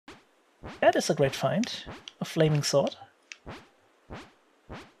That is a great find. A flaming sword.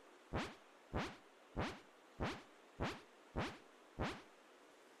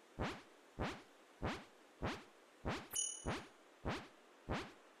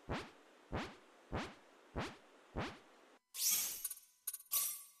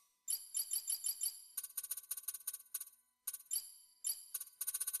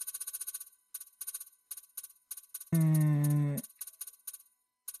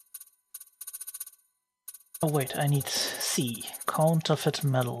 Oh wait, I need C. Counterfeit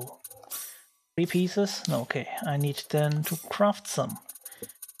metal. 3 pieces? No, okay. I need then to craft some.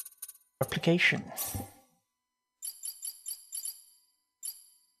 Replication.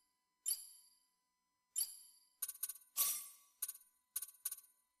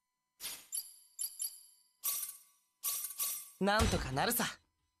 A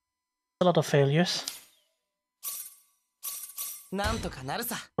lot of failures.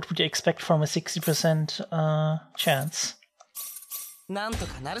 What would you expect from a 60% chance?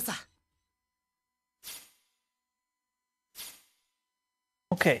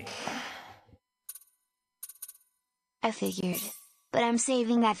 Okay. I figured. But I'm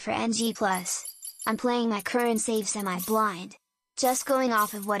saving that for NG+. I'm playing my current save semi-blind. Just going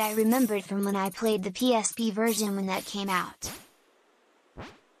off of what I remembered from when I played the PSP version when that came out.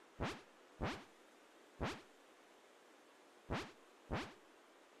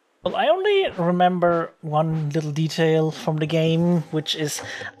 Well, I only remember one little detail from the game, which is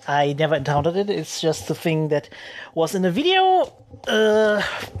I never encountered it. It's just the thing that was in a video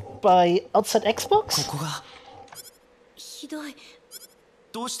by Outside Xbox.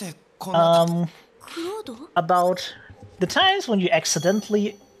 About the times when you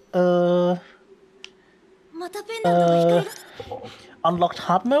accidentally unlocked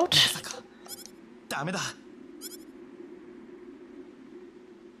hard mode.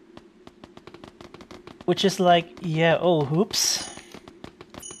 Which is like, yeah, oh, oops.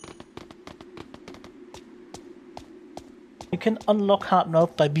 You can unlock hard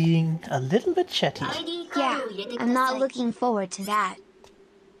mode by being a little bit chatty. Yeah, I'm not looking forward to that.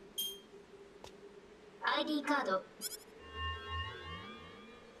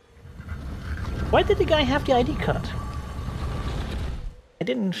 Why did the guy have the ID card? I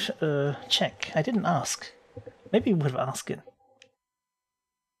didn't check. I didn't ask. Maybe we would have asked it.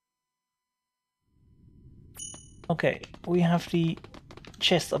 Okay, we have the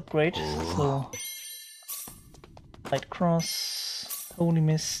chest upgrade, so light cross, holy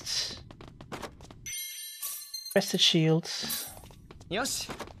mist, crested shield.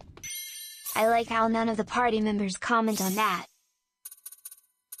 I like how none of the party members comment on that.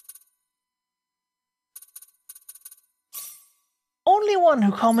 Only one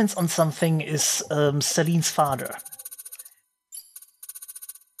who comments on something is Celine's father.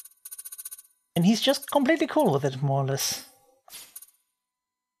 And he's just completely cool with it, more or less.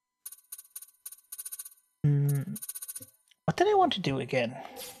 What did I want to do again?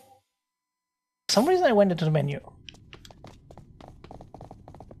 For some reason I went into the menu.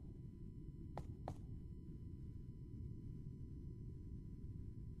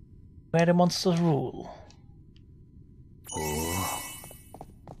 Where the monsters rule.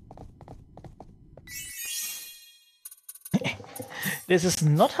 This is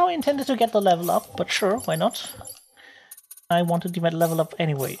not how I intended to get the level up, but sure, why not? I wanted to get level up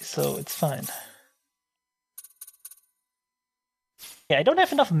anyway, so it's fine. Yeah, I don't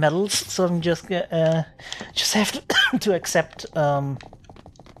have enough medals, so I'm just have to accept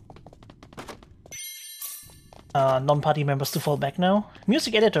non-party members to fall back now.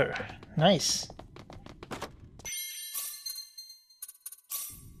 Music editor, nice.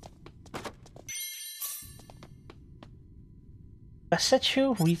 A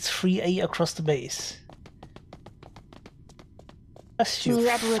statue reads 3A across the base. Can you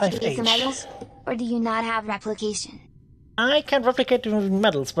replicate the medals, or do you not have replication? I can replicate the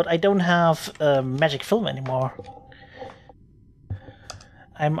medals, but I don't have magic film anymore.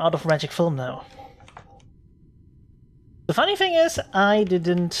 I'm out of magic film now. The funny thing is, I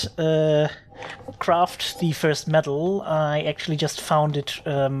didn't craft the first medal. I actually just found it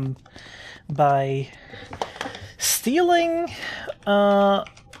by stealing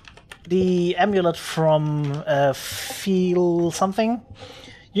the amulet from Feel something.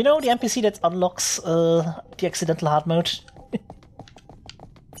 You know, the NPC that unlocks the accidental hard mode?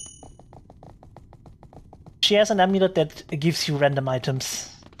 She has an amulet that gives you random items.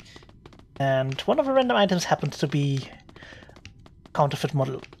 And one of the random items happens to be counterfeit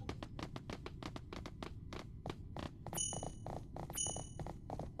model.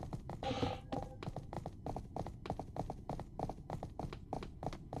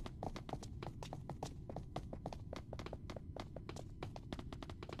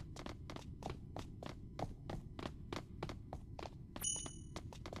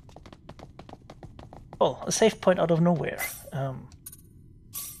 Oh, a save point out of nowhere.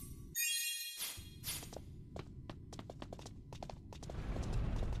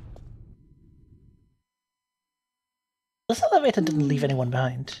 This elevator didn't leave anyone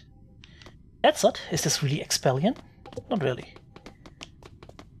behind. That's odd. Is this really Expellion? Not really.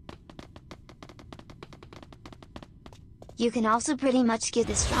 You can also pretty much get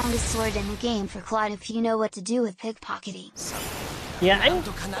the strongest sword in the game for Claude if you know what to do with pickpocketing. Yeah,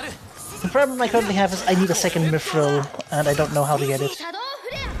 the problem I currently have is I need a second mithril, and I don't know how to get it.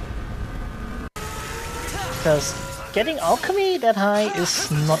 Because getting alchemy that high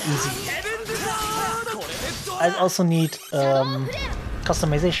is not easy. I also need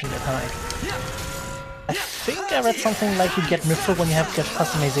customization that high. I think I read something like you get mithril when you have get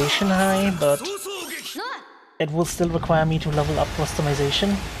customization high, but it will still require me to level up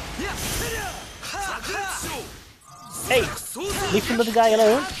customization. Hey! Leave the little guy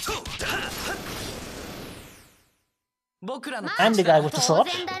alone! I'm the guy with the sword.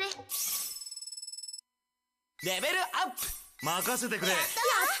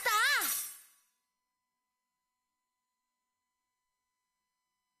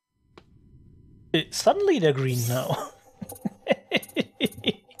 Suddenly they're green now.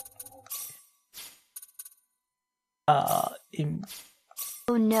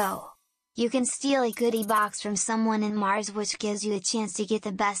 Oh no! You can steal a goodie box from someone in Mars which gives you a chance to get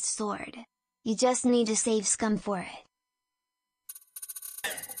the best sword. You just need to save scum for it.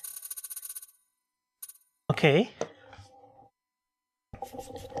 Okay.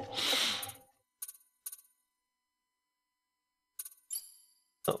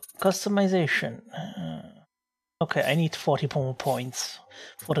 So, customization. Okay, I need 40 more points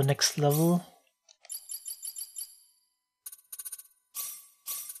for the next level.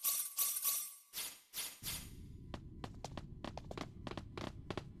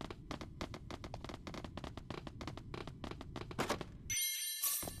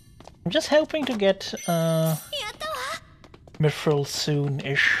 I'm just hoping to get mithril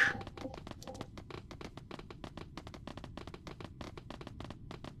soon-ish.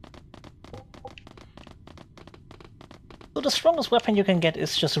 So the strongest weapon you can get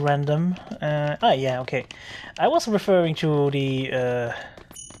is just random. Yeah, okay. I was referring to the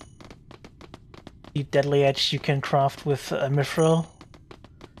deadly edge you can craft with mithril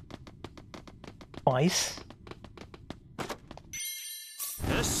twice.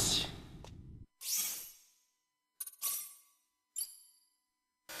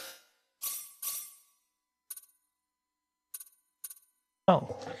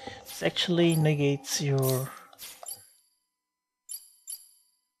 Oh, this actually negates your...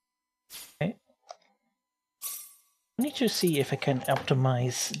 Okay. I need to see if I can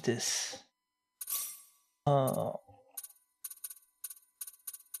optimize this.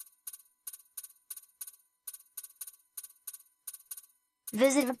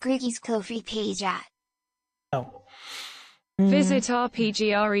 Visit RPGReki's Ko-fi page at... Oh. Visit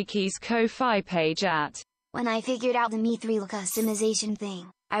RPGReki's Ko-fi page at... When I figured out the mithril customization thing,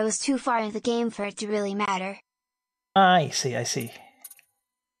 I was too far in the game for it to really matter. I see, I see.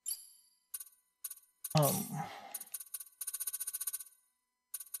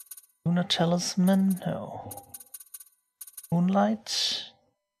 Lunar Talisman? No. Moonlight?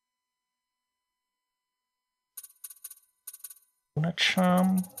 Lunar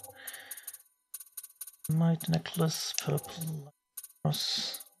Charm? Might Necklace, Purple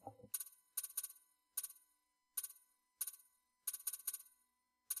Cross.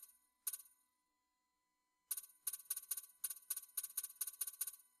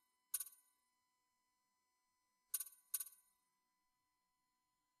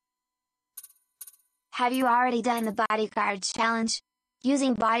 Have you already done the bodyguard challenge?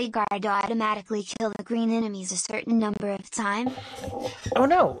 Using bodyguard to automatically kill the green enemies a certain number of times? Oh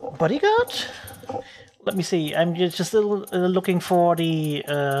no, bodyguard? Let me see, I'm just still looking for the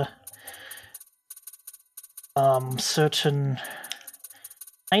certain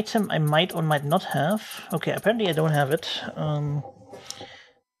item I might or might not have. Okay, apparently I don't have it. I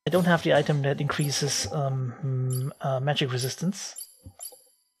don't have the item that increases magic resistance.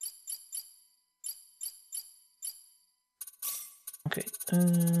 Okay,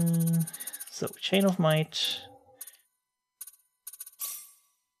 so Chain of Might.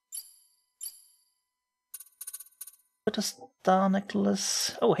 What a star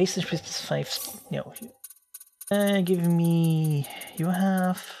necklace. Oh, haste increase plus 5. No. Give me. You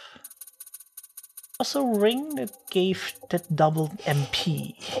have. Also, ring that gave that doubled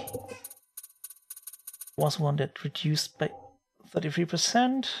MP. Was one that reduced by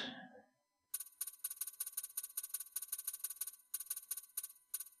 33%.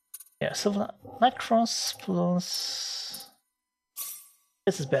 Yeah, Silver Night Cross plus...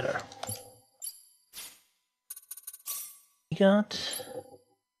 This is better. We got...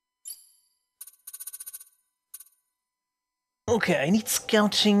 Okay, I need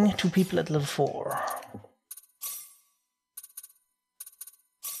scouting, 2 people at level 4.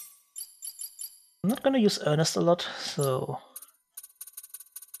 I'm not gonna use Ernest a lot, so...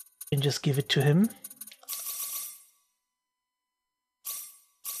 I can just give it to him.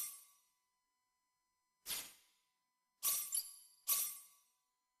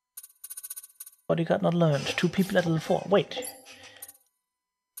 Bodyguard not learned. 2 people at level 4. Wait.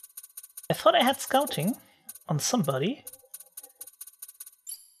 I thought I had scouting on somebody.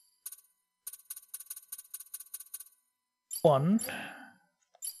 One.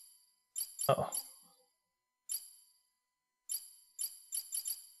 Oh.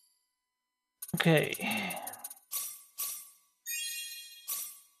 Okay.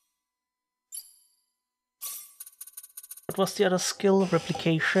 What was the other skill?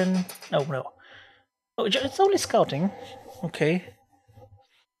 Replication? Oh, no. Oh, it's only scouting. Okay.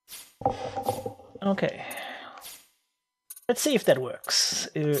 Okay. Let's see if that works.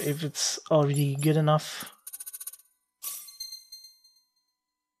 If it's already good enough.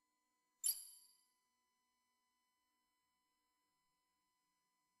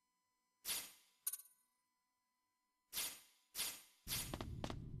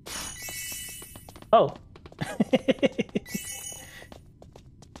 Oh.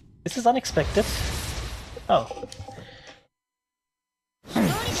 This is unexpected. Oh.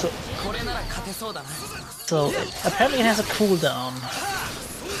 So apparently it has a cooldown.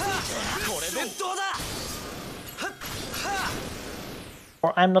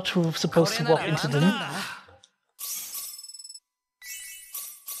 Or I'm not supposed to walk into them.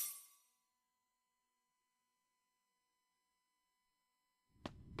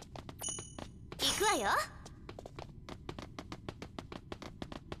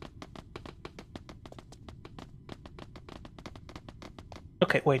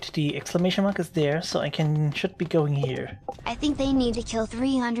 Okay, wait, the exclamation mark is there, so I should be going here. I think they need to kill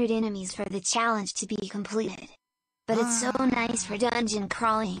 300 enemies for the challenge to be completed. But it's so nice for dungeon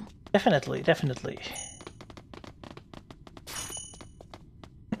crawling. Definitely, definitely.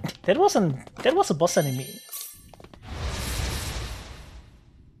 That was a boss enemy.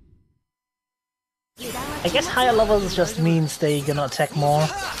 I guess higher levels just means they're gonna attack more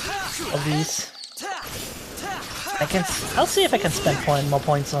of these. I'll see if I can spend more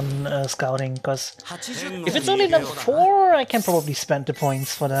points on scouting, because if it's only level 4, I can probably spend the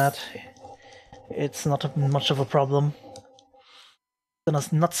points for that. It's not much of a problem. It's gonna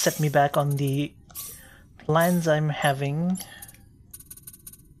not set me back on the plans I'm having.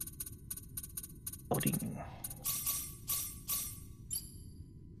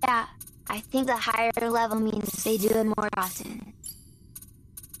 Yeah, I think the higher level means they do it more often.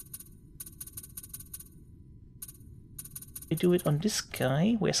 I do it on this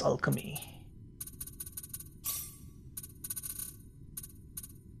guy. Where's alchemy?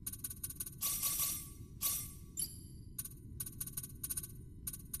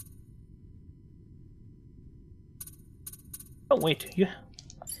 Oh wait, you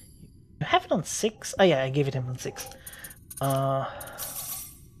have it on 6? Oh yeah, I gave it him on 6.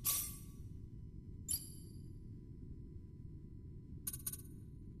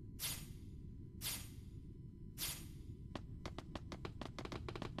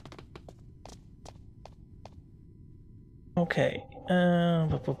 Okay.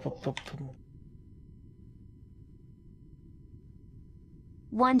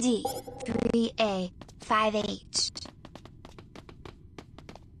 1D, 3A, 5H.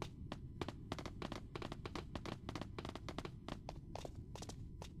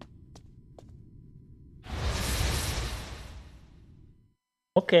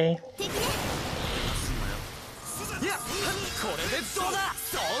 Okay.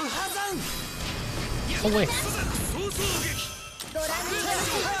 Oh wait.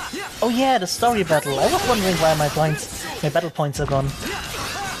 Oh yeah, the story battle. I was wondering why my battle points are gone.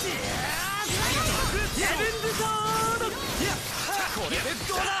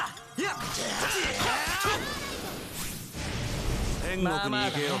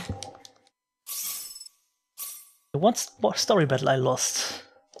 The one story battle I lost.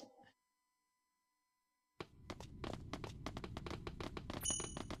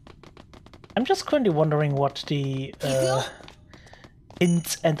 I'm just currently wondering what the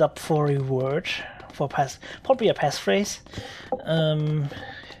hints end up for a word, for probably a passphrase.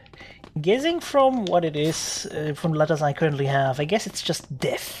 Guessing from what it is, from the letters I currently have, I guess it's just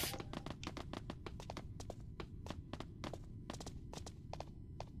death.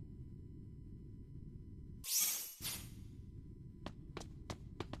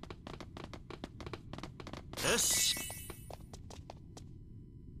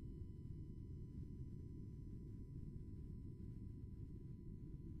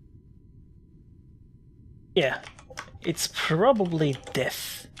 Yeah, it's probably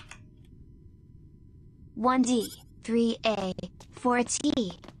death. 1D, 3A,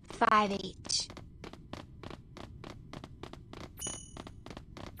 4T, 5H.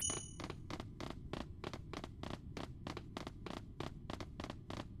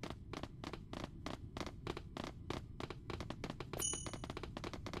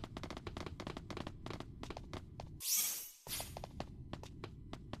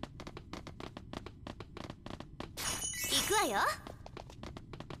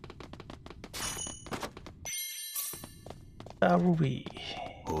 Ruby.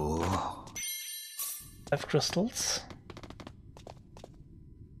 5 crystals.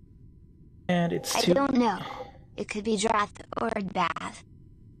 And it's I 2. don't know. It could be Drath or Bath.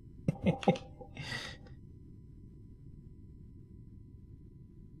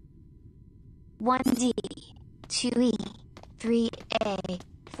 1D, 2E, 3A,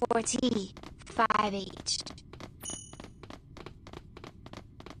 4T, 5H.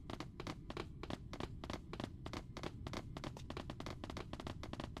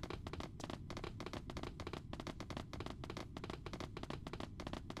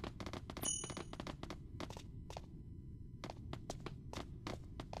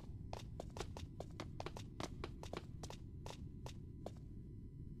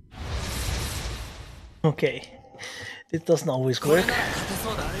 Okay, it doesn't always work.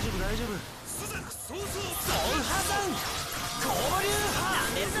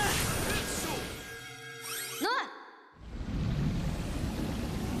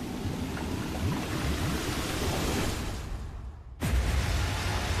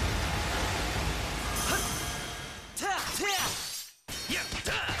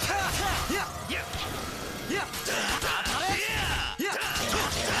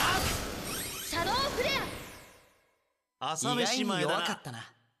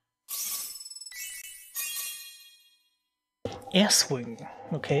 Air swing,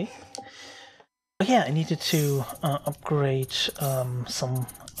 okay. Oh yeah, I needed to upgrade some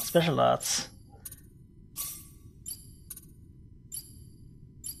special arts.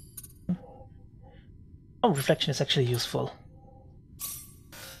 Oh, reflection is actually useful.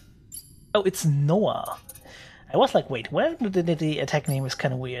 Oh, it's Noah. I was like, wait, where the attack name is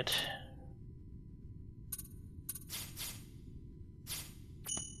kind of weird.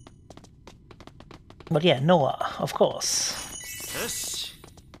 But yeah, Noah, of course.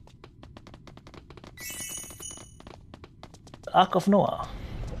 Ark of Noah.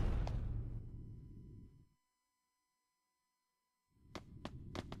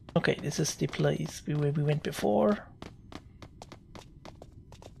 Okay, this is the place where we went before.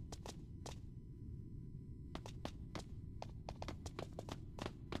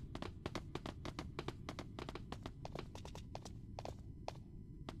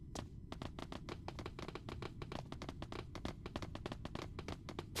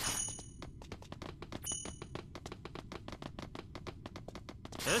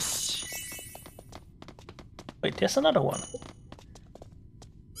 Wait, there's another one.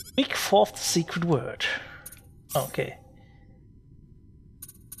 Week 4th secret word. Okay.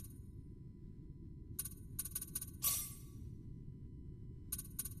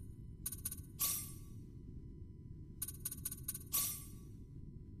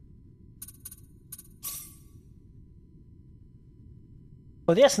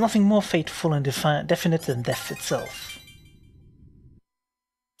 Well, there's nothing more fateful and definite than death itself.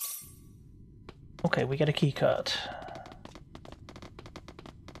 Okay, we get a keycard.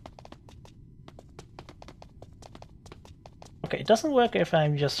 Okay, it doesn't work if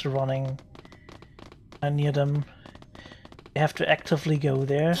I'm just running near them. I have to actively go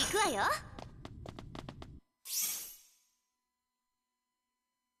there.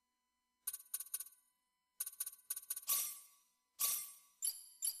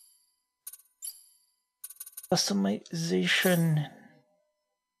 Customization.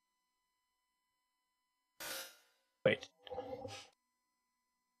 Wait.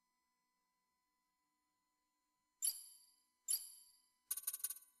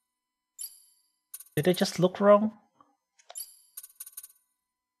 Did I just look wrong?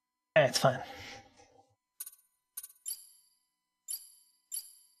 Yeah, it's fine.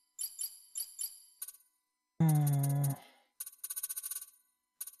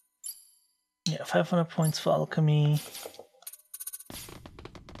 Yeah, 500 points for alchemy.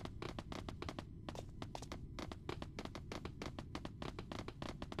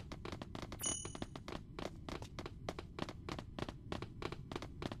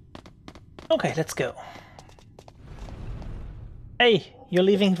 Okay, let's go. Hey, you're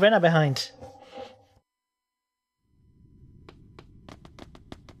leaving Rena behind.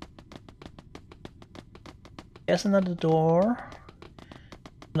 There's another door.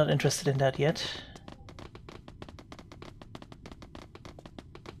 Not interested in that yet.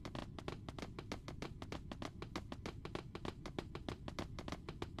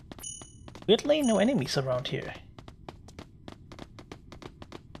 Weirdly, no enemies around here.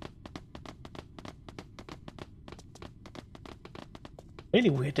 Really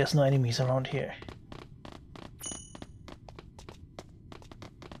weird, there's no enemies around here.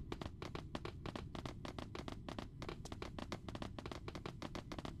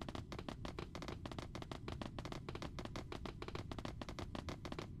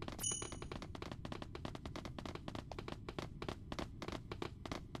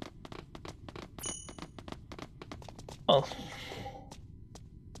 Oh.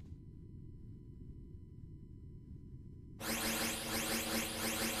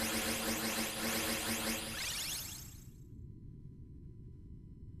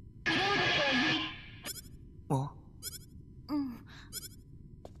 Oh.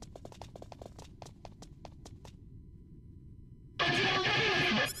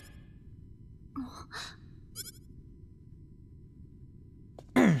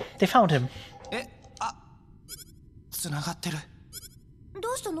 They found him. つながってる。ど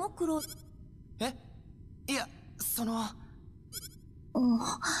うしたのクロ？いや、その。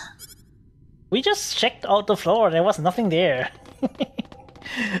We just checked out the floor, there was nothing there.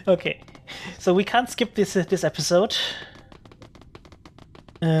 Okay, so we can't skip this episode.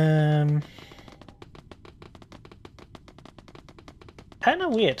 Kinda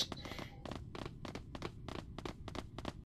weird.